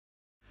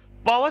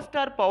Power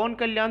star Pawan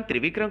Kalyan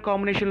Trivikram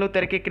కాంబినేషన్లో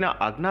తెరకెక్కిన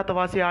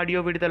Agnyaathavaasi audio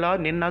విడుదల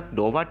నిన్న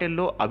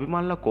నోవాటెల్లో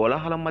అభిమానుల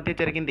కోలాహలం మధ్య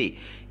జరిగింది.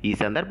 ఈ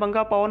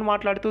సందర్భంగా పవన్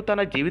మాట్లాడుతూ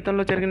తన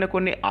జీవితంలో జరిగిన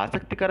కొన్ని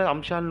ఆసక్తికర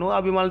అంశాలను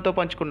అభిమానులతో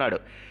పంచుకున్నాడు.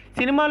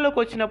 సినిమాల్లోకి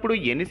వచ్చినప్పుడు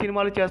ఎన్ని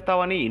సినిమాలు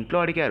చేస్తావని ఇంట్లో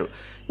అడిగారు.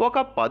 ఒక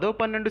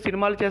 10-12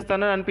 సినిమాలు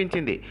చేస్తానని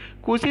అనిపించింది.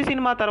 ఖుషీ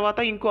సినిమా తర్వాత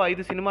ఇంకో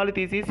 5 సినిమాలు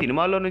తీసి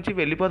సినిమాల్లో నుంచి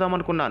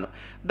వెళ్ళిపోదామనుకున్నాను.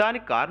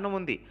 దానికి కారణం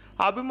ఉంది.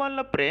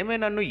 అభిమానుల ప్రేమే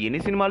నన్ను ఎన్ని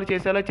సినిమాలు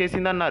చేసేలా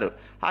చేసిందన్నారు.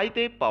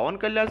 అయితే పవన్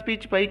కళ్యాణ్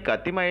స్పీచ్పై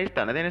కత్తి మహేష్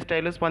తనదైన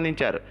స్టైల్లో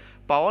స్పందించారు.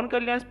 పవన్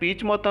కళ్యాణ్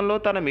స్పీచ్ మొత్తంలో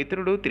తన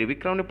మిత్రుడు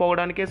త్రివిక్రమ్ని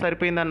పోవడానికే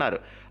సరిపోయిందన్నారు.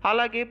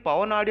 అలాగే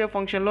పవన్ ఆడియో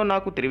ఫంక్షన్లో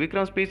నాకు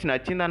త్రివిక్రమ్ స్పీచ్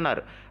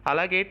నచ్చిందన్నారు.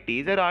 అలాగే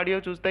టీజర్ ఆడియో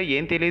చూస్తే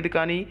ఏం తెలియదు,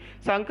 కానీ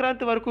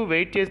సంక్రాంతి వరకు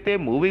వెయిట్ చేస్తే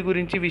మూవీ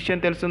గురించి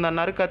విషయం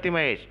తెలుస్తుందన్నారు కత్తి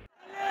మహేష్.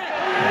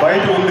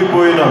 బయట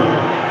ఉండిపోయిన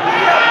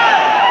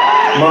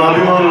మా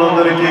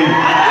అభిమానులందరికీ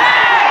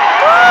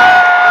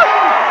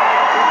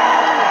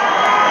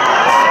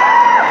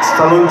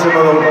స్థలం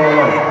చిన్నదవడం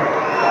వల్ల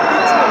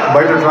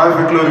బయట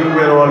ట్రాఫిక్లో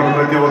ఇరిగిపోయిన వాళ్ళకి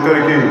ప్రతి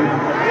ఒక్కరికి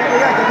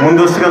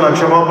ముందస్తుగా నా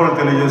క్షమాపణ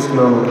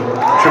తెలియజేస్తున్నాను.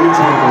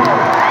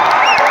 క్షమించుకుంటున్నాను.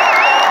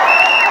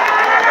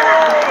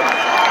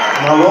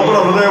 నా లోపల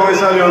హృదయ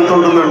వైశాల్యం ఎంత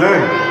ఉంటుందంటే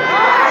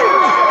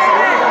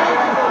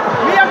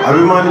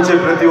అభిమానించే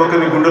ప్రతి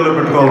ఒక్కరిని గుండెల్లో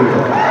పెట్టుకోవాలి.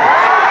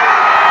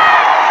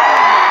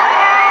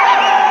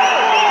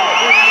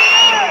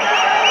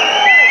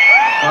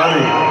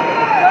 కానీ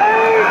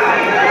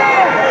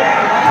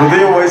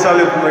హృదయం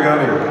వైశాల్యం ఉంది,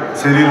 కానీ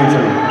శరీరం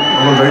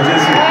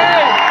దయచేసి